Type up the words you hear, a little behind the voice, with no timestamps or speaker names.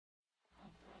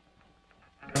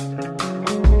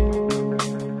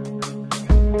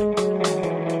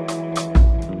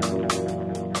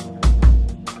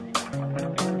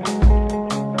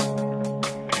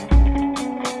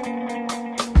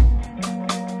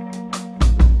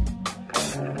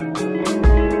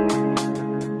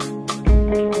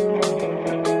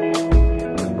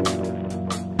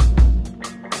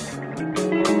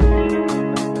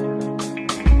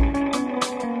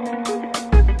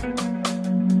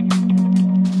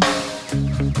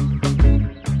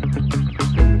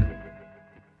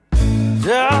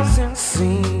Doesn't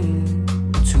seem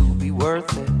to be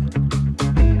worth it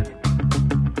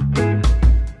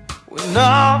when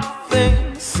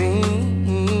nothing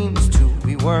seems to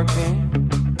be working.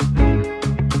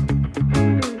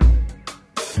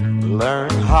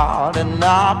 Learn hard and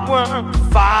not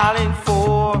worth fighting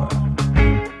for.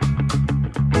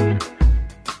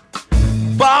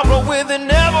 Borrow with it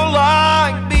never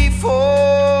like before.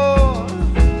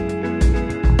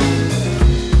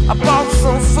 I bought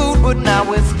some food, but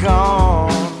now it's gone.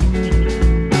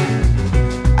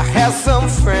 I had some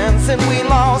friends and we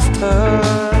lost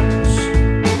touch.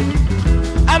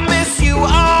 I miss you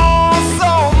all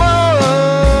so much.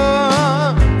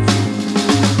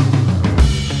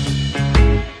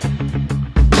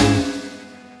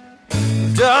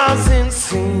 Doesn't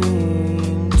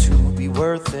seem to be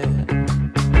worth it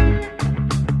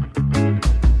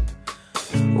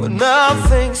when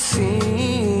nothing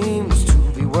seems to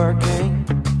be working.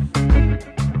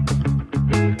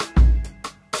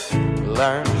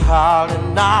 Learn hard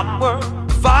and not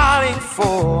worth fighting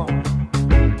for.